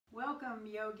Welcome,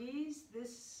 yogis.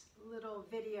 This little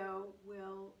video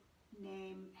will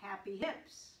name Happy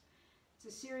Hips. It's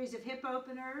a series of hip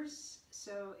openers,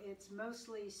 so it's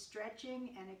mostly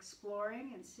stretching and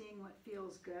exploring and seeing what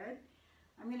feels good.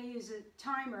 I'm going to use a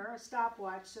timer, a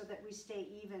stopwatch, so that we stay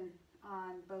even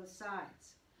on both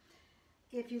sides.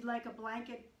 If you'd like a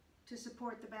blanket to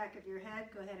support the back of your head,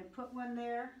 go ahead and put one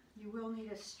there. You will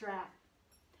need a strap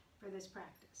for this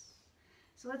practice.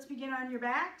 So let's begin on your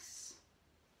backs.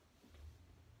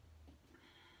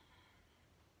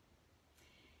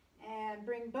 And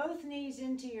bring both knees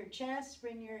into your chest.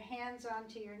 Bring your hands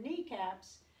onto your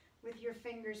kneecaps with your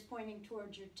fingers pointing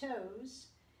towards your toes.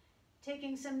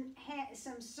 Taking some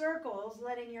circles,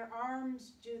 letting your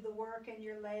arms do the work and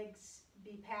your legs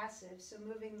be passive. So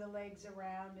moving the legs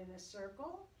around in a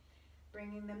circle.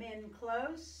 Bringing them in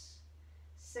close.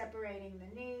 Separating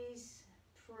the knees.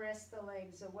 Press the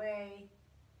legs away.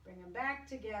 Bring them back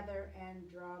together and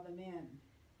draw them in.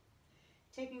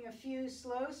 Taking a few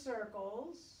slow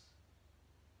circles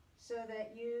so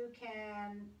that you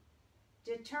can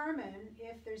determine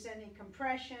if there's any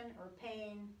compression or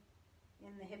pain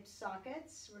in the hip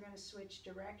sockets. We're going to switch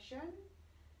direction.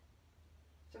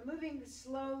 So moving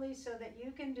slowly so that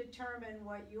you can determine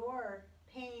what your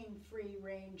pain-free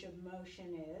range of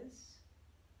motion is.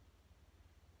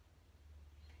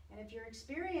 And if you're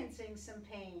experiencing some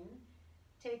pain,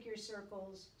 take your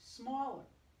circles smaller.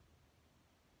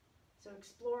 So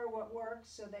explore what works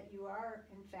so that you are,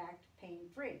 in fact,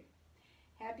 pain-free.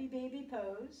 Happy baby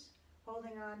pose.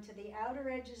 Holding on to the outer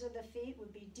edges of the feet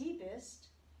would be deepest.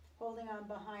 Holding on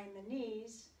behind the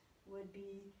knees would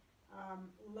be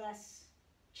less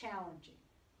challenging.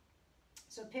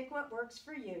 So pick what works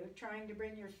for you, trying to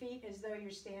bring your feet as though you're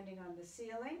standing on the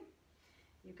ceiling.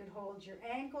 You could hold your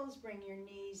ankles, bring your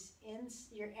knees in,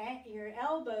 your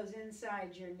elbows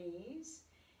inside your knees,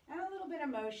 and a little bit of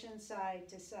motion side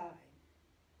to side.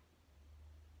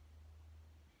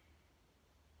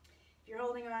 If you're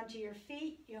holding on to your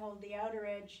feet, you hold the outer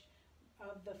edge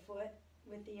of the foot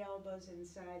with the elbows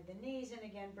inside the knees, and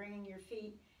again bringing your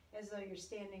feet as though you're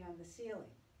standing on the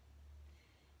ceiling.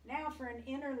 Now for an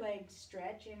inner leg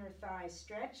stretch, inner thigh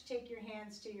stretch, take your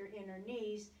hands to your inner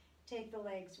knees, take the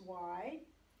legs wide.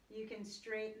 You can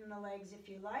straighten the legs if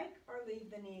you like, or leave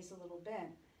the knees a little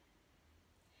bent.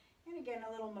 And again,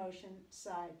 a little motion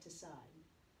side to side.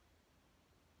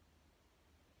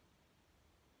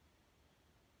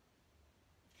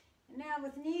 And now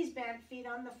with knees bent, feet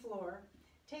on the floor,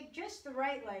 take just the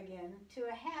right leg in to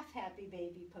a half happy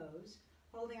baby pose,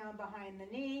 holding on behind the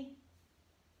knee,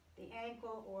 the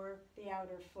ankle, or the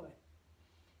outer foot.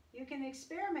 You can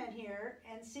experiment here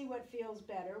and see what feels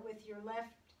better with your left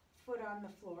foot on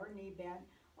the floor, knee bent,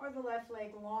 or the left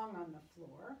leg long on the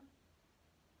floor.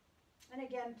 And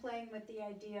again, playing with the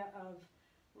idea of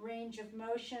range of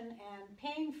motion and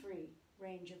pain-free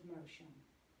range of motion.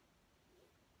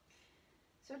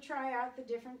 So try out the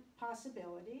different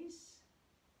possibilities.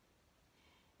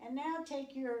 And now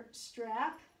take your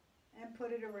strap and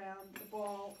put it around the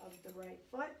ball of the right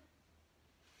foot.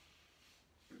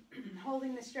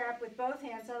 Holding the strap with both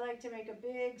hands, I like to make a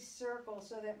big circle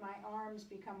so that my arms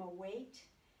become a weight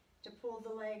to pull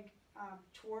the leg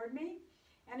toward me.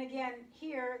 And again,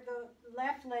 here, the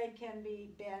left leg can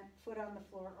be bent, foot on the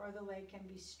floor, or the leg can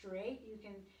be straight. You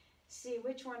can see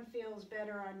which one feels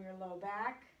better on your low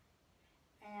back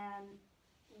and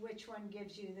which one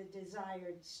gives you the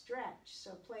desired stretch.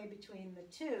 So play between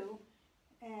the two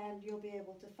and you'll be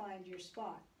able to find your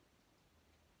spot.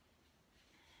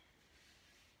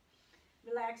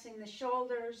 Relaxing the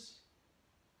shoulders,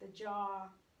 the jaw,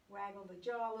 waggle the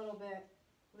jaw a little bit,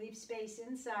 leave space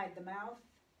inside the mouth.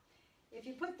 If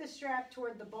you put the strap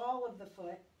toward the ball of the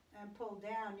foot and pull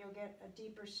down, you'll get a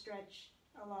deeper stretch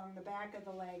along the back of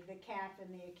the leg, the calf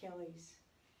and the Achilles.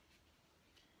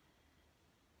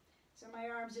 So my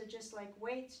arms are just like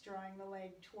weights, drawing the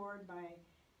leg toward my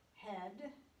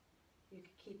head. You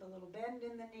could keep a little bend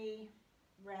in the knee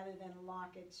rather than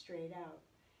lock it straight out.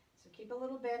 So keep a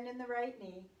little bend in the right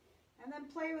knee and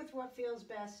then play with what feels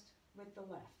best with the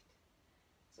left.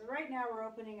 So right now we're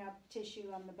opening up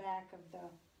tissue on the back of the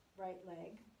right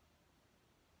leg.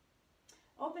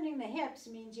 Opening the hips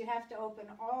means you have to open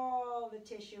all the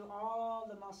tissue, all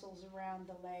the muscles around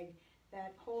the leg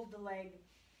that hold the leg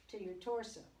to your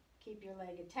torso. Keep your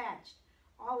leg attached.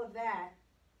 All of that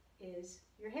is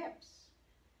your hips.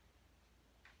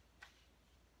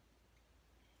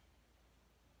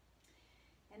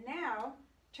 And now,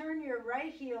 turn your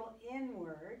right heel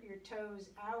inward, your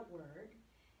toes outward,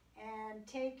 and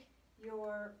take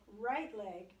your right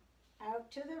leg out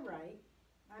to the right.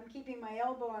 I'm keeping my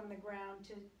elbow on the ground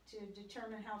to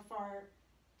determine how far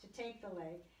to take the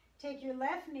leg. Take your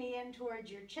left knee in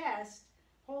towards your chest,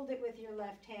 hold it with your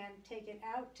left hand, take it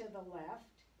out to the left.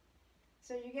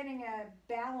 So you're getting a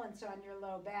balance on your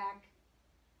low back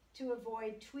to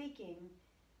avoid tweaking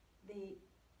the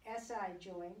SI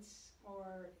joints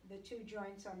or the two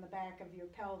joints on the back of your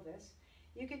pelvis.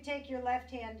 You could take your left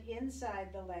hand inside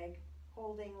the leg,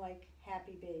 holding like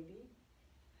happy baby.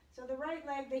 So the right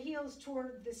leg, the heel's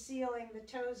toward the ceiling, the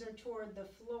toes are toward the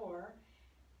floor.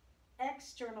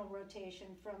 External rotation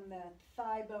from the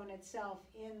thigh bone itself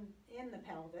in the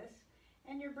pelvis.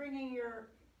 And you're bringing your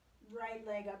right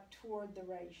leg up toward the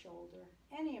right shoulder,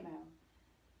 any amount.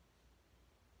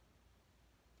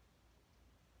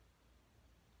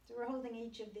 So we're holding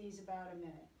each of these about a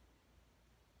minute.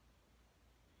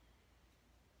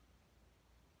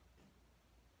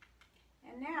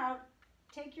 And now,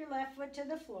 take your left foot to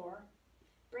the floor,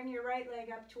 bring your right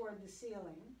leg up toward the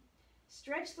ceiling,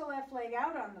 stretch the left leg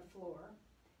out on the floor,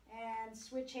 and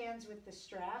switch hands with the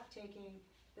strap, taking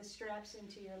the straps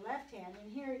into your left hand.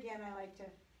 And here again, I like to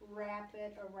wrap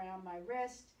it around my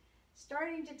wrist,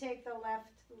 starting to take the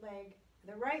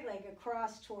right leg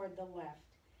across toward the left.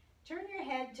 Turn your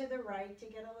head to the right to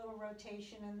get a little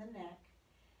rotation in the neck,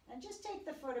 and just take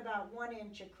the foot about 1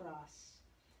 inch across.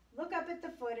 Look up at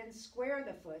the foot and square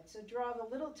the foot. So draw the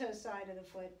little toe side of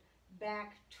the foot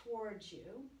back towards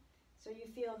you, so you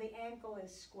feel the ankle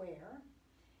is square.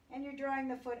 And you're drawing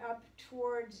the foot up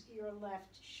towards your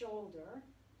left shoulder.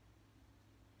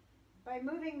 By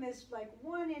moving this like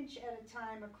 1 inch at a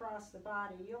time across the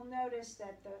body, you'll notice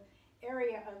that the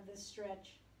area of the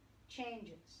stretch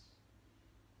changes.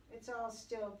 It's all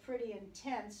still pretty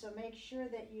intense, so make sure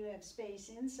that you have space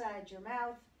inside your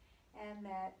mouth and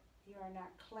that you are not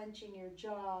clenching your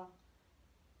jaw,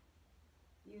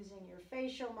 using your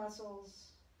facial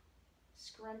muscles,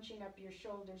 scrunching up your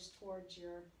shoulders towards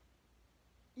your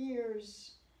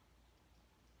ears.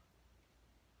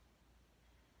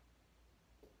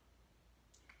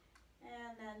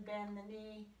 And then bend the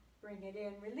knee, bring it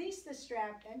in, release the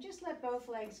strap, and just let both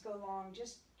legs go long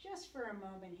just for a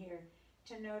moment here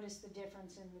to notice the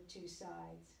difference in the two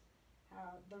sides.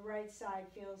 How the right side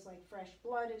feels like fresh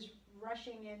blood is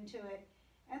rushing into it,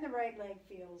 and the right leg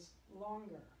feels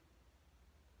longer.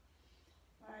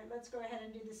 All right, let's go ahead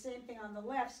and do the same thing on the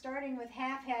left, starting with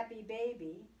half happy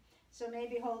baby. So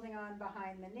maybe holding on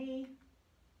behind the knee,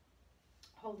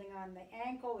 holding on the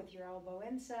ankle with your elbow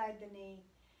inside the knee,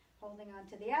 holding on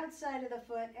to the outside of the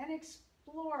foot, and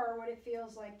explore what it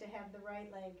feels like to have the right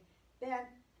leg bent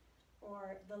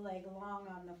or the leg long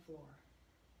on the floor.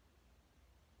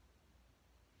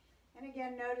 And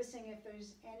again, noticing if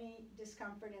there's any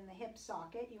discomfort in the hip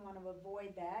socket, you want to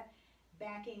avoid that.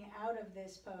 Backing out of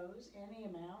this pose, any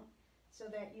amount, so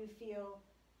that you feel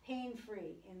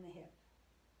pain-free in the hip.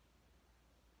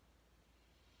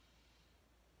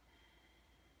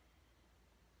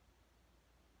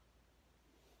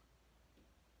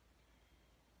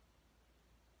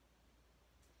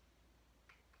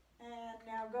 And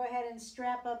now go ahead and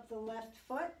strap up the left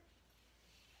foot.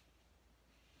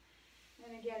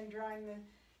 And again, drawing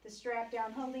the strap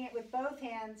down, holding it with both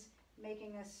hands,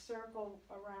 making a circle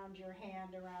around your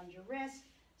hand, around your wrist,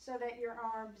 so that your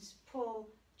arms pull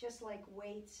just like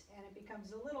weights, and it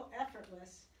becomes a little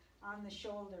effortless on the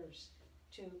shoulders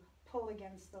to pull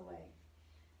against the leg.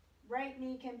 Right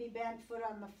knee can be bent, foot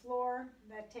on the floor.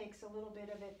 That takes a little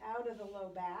bit of it out of the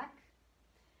low back.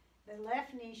 The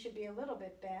left knee should be a little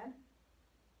bit bent.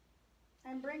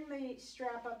 And bring the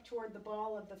strap up toward the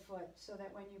ball of the foot so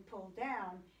that when you pull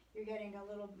down, you're getting a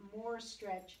little more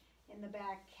stretch in the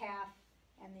back calf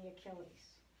and the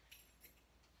Achilles.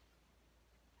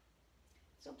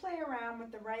 So play around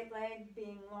with the right leg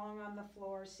being long on the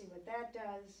floor, see what that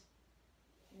does.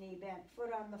 Knee bent,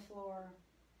 foot on the floor.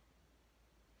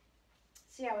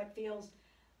 See how it feels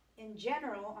in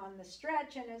general on the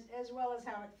stretch, and as well as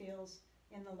how it feels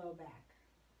in the low back.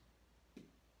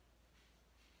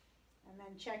 And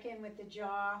then check in with the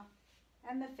jaw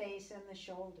and the face and the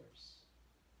shoulders.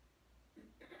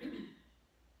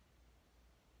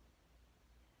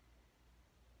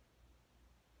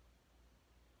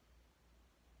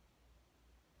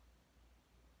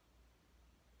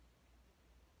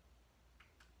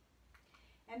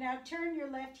 And now turn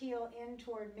your left heel in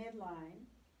toward midline,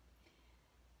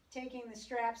 taking the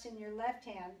straps in your left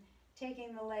hand,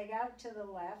 taking the leg out to the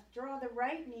left. Draw the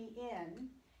right knee in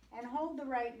and hold the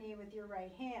right knee with your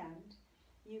right hand.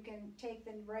 You can take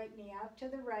the right knee out to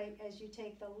the right as you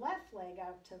take the left leg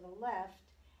out to the left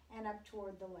and up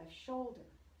toward the left shoulder.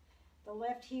 The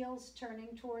left heel's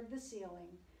turning toward the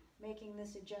ceiling, making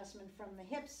this adjustment from the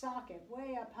hip socket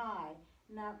way up high,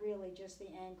 not really just the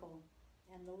ankle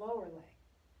and the lower leg.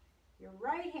 Your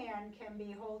right hand can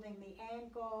be holding the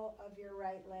ankle of your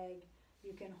right leg.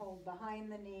 You can hold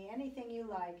behind the knee, anything you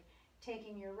like,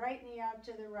 taking your right knee out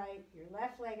to the right, your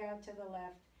left leg out to the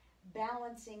left,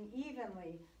 balancing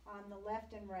evenly on the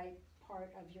left and right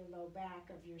part of your low back,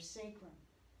 of your sacrum.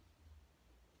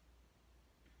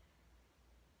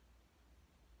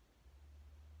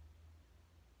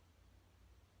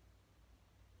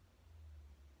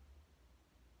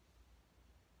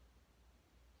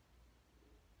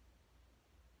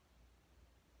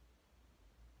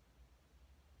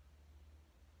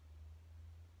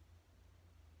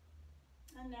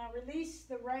 And now release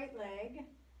the right leg,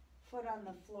 foot on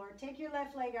the floor. Take your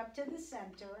left leg up to the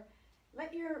center.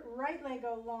 Let your right leg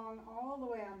go long all the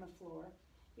way on the floor.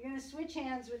 You're going to switch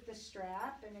hands with the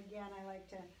strap. And again, I like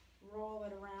to roll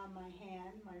it around my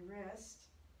hand, my wrist.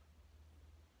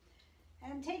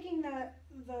 And taking the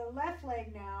left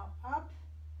leg now up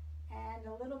and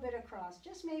a little bit across,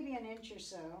 just maybe an inch or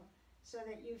so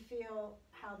that you feel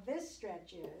how this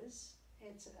stretch is.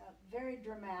 It's very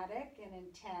dramatic and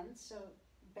intense, so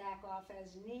back off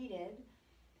as needed.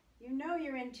 You know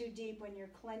you're in too deep when you're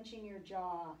clenching your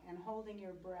jaw and holding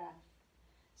your breath.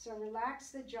 So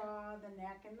relax the jaw, the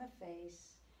neck, and the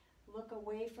face. Look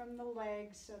away from the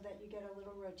legs so that you get a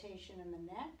little rotation in the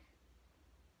neck.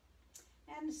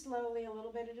 And slowly, a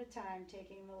little bit at a time,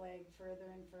 taking the leg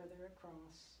further and further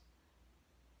across.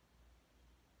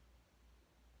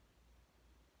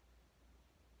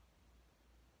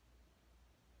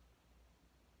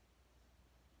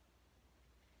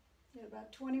 Get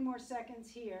about 20 more seconds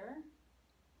here.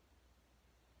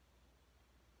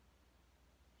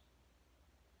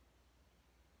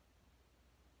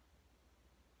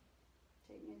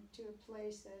 Taking it to a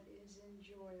place that is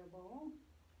enjoyable.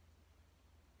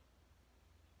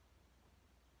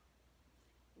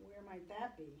 Where might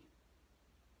that be?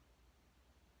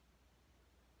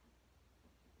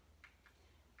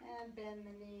 And bend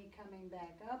the knee coming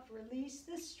back up. Release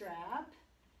the strap.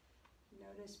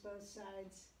 Notice both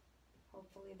sides.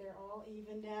 Hopefully they're all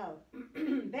evened out.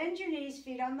 Bend your knees,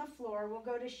 feet on the floor. We'll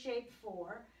go to shape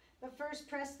 4. But first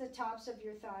press the tops of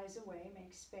your thighs away.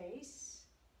 Make space.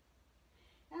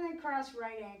 And then cross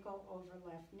right ankle over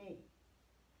left knee.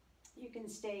 You can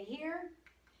stay here.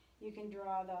 You can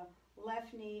draw the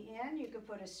left knee in. You could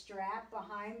put a strap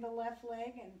behind the left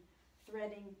leg and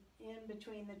threading in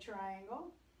between the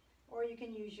triangle. Or you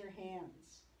can use your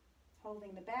hands,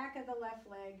 holding the back of the left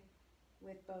leg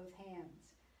with both hands.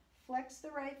 Flex the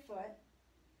right foot.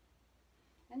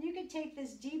 And you can take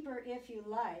this deeper if you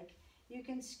like. You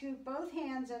can scoop both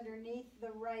hands underneath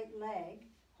the right leg,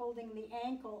 holding the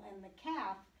ankle and the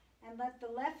calf, and let the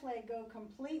left leg go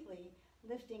completely,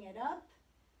 lifting it up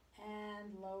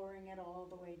and lowering it all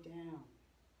the way down.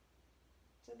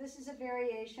 So this is a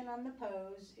variation on the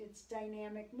pose. It's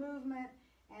dynamic movement,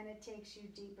 and it takes you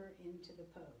deeper into the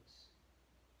pose.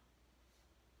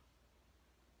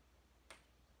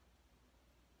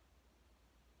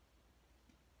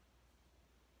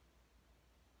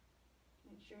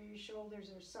 Make sure your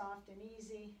shoulders are soft and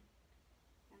easy,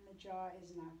 and the jaw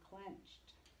is not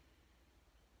clenched.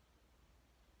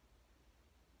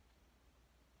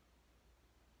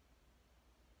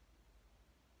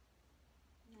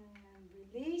 And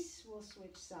release. We'll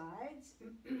switch sides.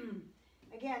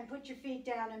 Again, put your feet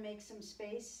down and make some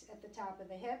space at the top of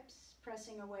the hips,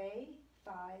 pressing away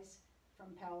thighs from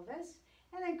pelvis,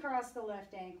 and then cross the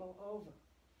left ankle over.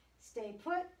 Stay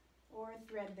put or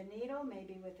thread the needle,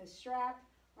 maybe with a strap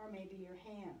or maybe your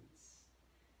hands.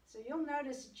 So you'll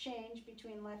notice a change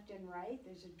between left and right.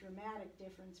 There's a dramatic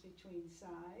difference between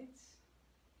sides,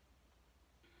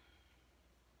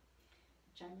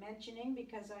 which I'm mentioning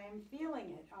because I am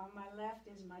feeling it. On my left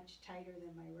is much tighter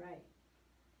than my right.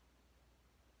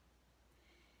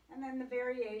 And then the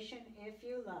variation, if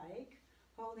you like,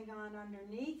 holding on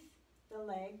underneath the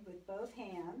leg with both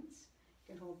hands.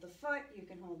 You can hold the foot, you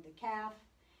can hold the calf,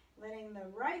 letting the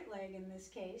right leg, in this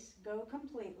case, go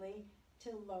completely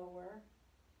to lower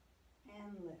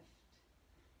and lift.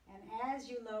 And as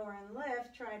you lower and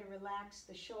lift, try to relax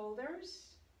the shoulders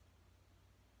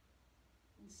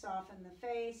and soften the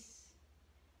face,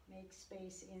 make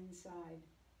space inside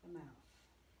the mouth.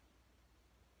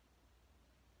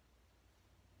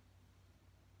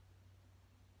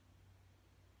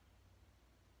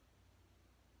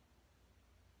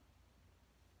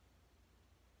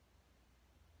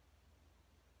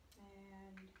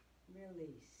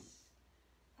 Release.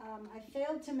 I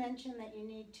failed to mention that you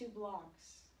need 2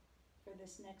 blocks for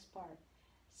this next part.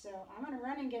 So I'm going to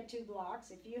run and get 2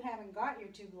 blocks. If you haven't got your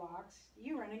 2 blocks,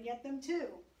 you run and get them too.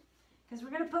 Because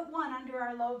we're going to put one under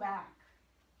our low back.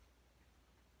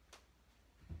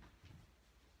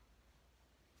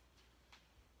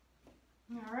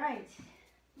 All right.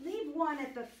 Leave one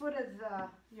at the foot of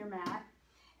your mat,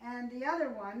 and the other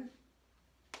one,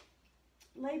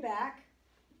 lay back,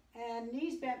 and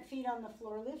knees bent, feet on the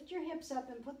floor. Lift your hips up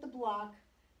and put the block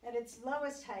at its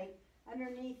lowest height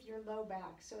underneath your low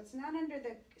back. So it's not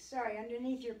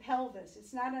underneath your pelvis.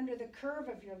 It's not under the curve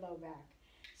of your low back.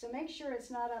 So make sure it's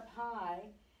not up high,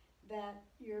 that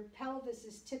your pelvis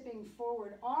is tipping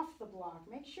forward off the block.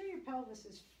 Make sure your pelvis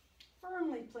is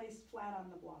firmly placed flat on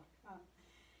the block.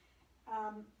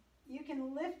 You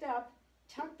can lift up,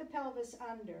 tuck the pelvis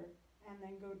under, and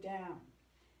then go down.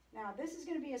 Now this is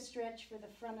going to be a stretch for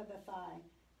the front of the thigh.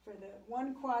 For the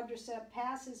one quadricep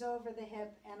passes over the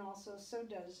hip, and also so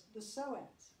does the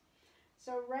psoas.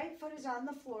 So right foot is on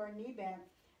the floor, knee bent.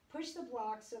 Push the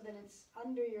block so that it's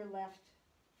under your left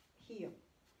heel.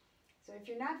 So if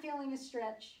you're not feeling a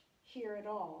stretch here at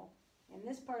all, in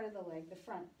this part of the leg, the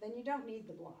front, then you don't need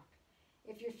the block.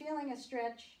 If you're feeling a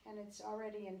stretch and it's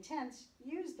already intense,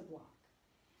 use the block.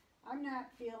 I'm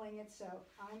not feeling it, so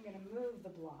I'm going to move the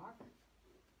block.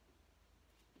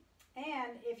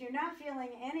 And if you're not feeling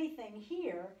anything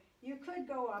here, you could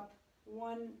go up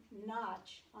one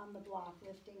notch on the block,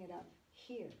 lifting it up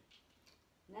here.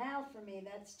 Now for me,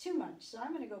 that's too much, so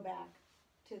I'm going to go back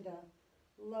to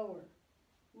the lower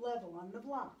level on the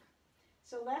block.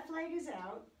 So left leg is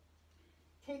out.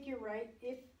 Take your right.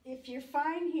 If you're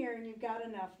fine here and you've got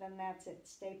enough, then that's it.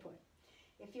 Stay put.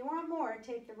 If you want more,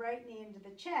 take the right knee into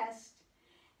the chest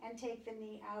and take the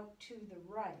knee out to the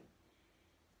right.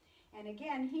 And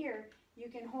again here, you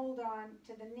can hold on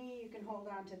to the knee, you can hold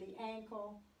on to the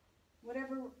ankle,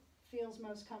 whatever feels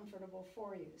most comfortable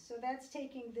for you. So that's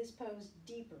taking this pose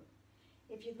deeper.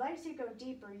 If you'd like to go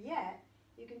deeper yet,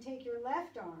 you can take your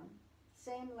left arm,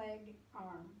 same leg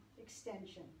arm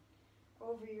extension,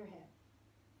 over your head.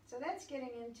 So that's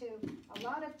getting into a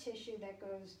lot of tissue that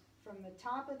goes from the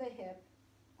top of the hip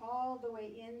all the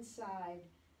way inside.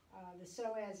 The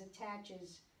psoas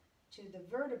attaches to the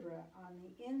vertebra on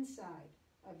the inside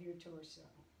of your torso.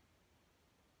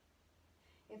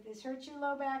 If this hurts your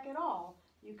low back at all,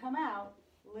 you come out,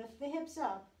 lift the hips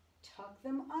up, tuck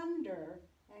them under,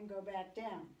 and go back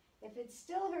down. If it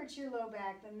still hurts your low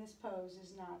back, then this pose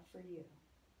is not for you.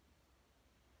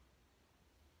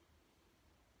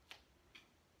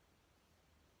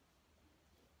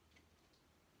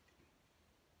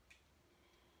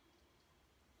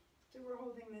 So we're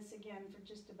holding this again for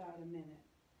just about a minute.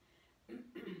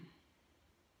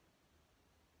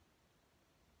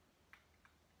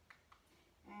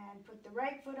 And put the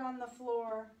right foot on the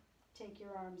floor. Take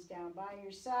your arms down by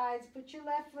your sides. Put your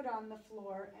left foot on the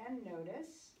floor and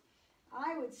notice.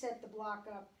 I would set the block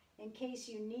up in case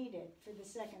you need it for the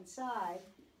second side,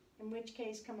 in which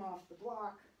case come off the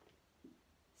block.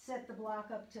 Set the block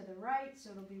up to the right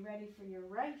so it'll be ready for your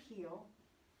right heel.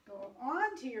 Go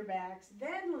onto your backs,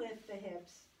 then lift the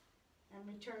hips and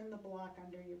return the block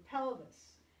under your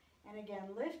pelvis. And again,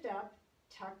 lift up,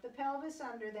 tuck the pelvis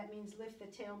under. That means lift the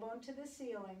tailbone to the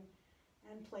ceiling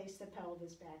and place the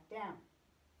pelvis back down.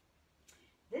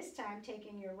 This time,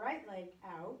 taking your right leg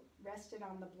out, rest it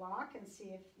on the block and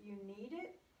see if you need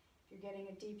it. If you're getting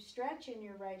a deep stretch in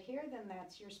your right here, then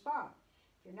that's your spot.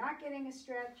 If you're not getting a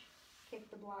stretch, kick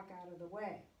the block out of the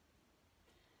way.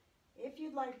 If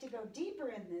you'd like to go deeper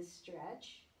in this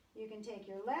stretch, you can take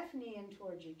your left knee in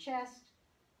towards your chest,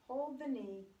 hold the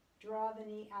knee, draw the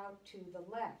knee out to the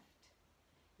left.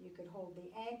 You could hold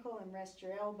the ankle and rest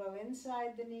your elbow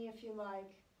inside the knee if you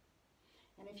like.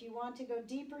 And if you want to go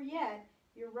deeper yet,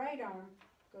 your right arm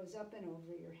goes up and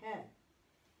over your head.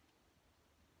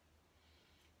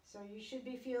 So you should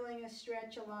be feeling a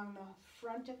stretch along the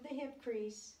front of the hip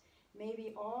crease,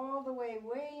 maybe all the way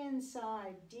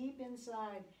inside, deep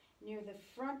inside, near the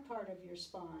front part of your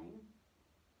spine.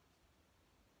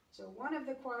 So one of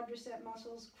the quadricep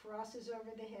muscles crosses over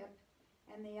the hip,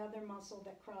 and the other muscle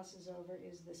that crosses over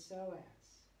is the psoas.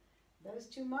 Those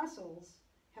two muscles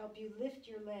help you lift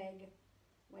your leg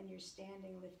when you're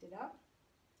standing lifted up,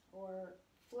 or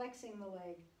flexing the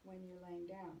leg when you're laying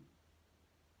down.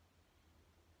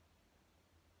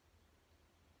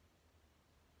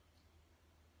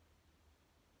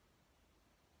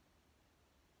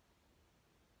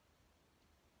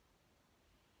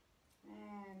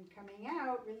 And coming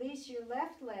out, release your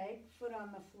left leg, foot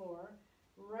on the floor,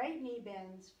 right knee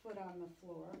bends, foot on the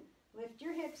floor. Lift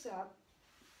your hips up,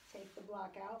 take the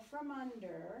block out from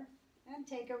under, and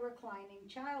take a reclining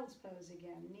child's pose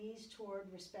again. Knees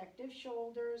toward respective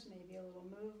shoulders, maybe a little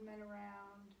movement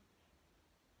around.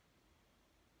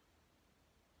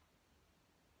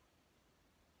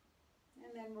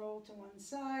 And then roll to one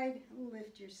side,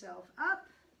 lift yourself up.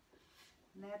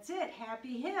 And that's it,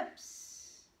 happy hips.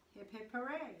 Hip hip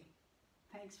hooray.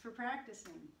 Thanks for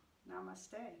practicing.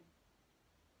 Namaste.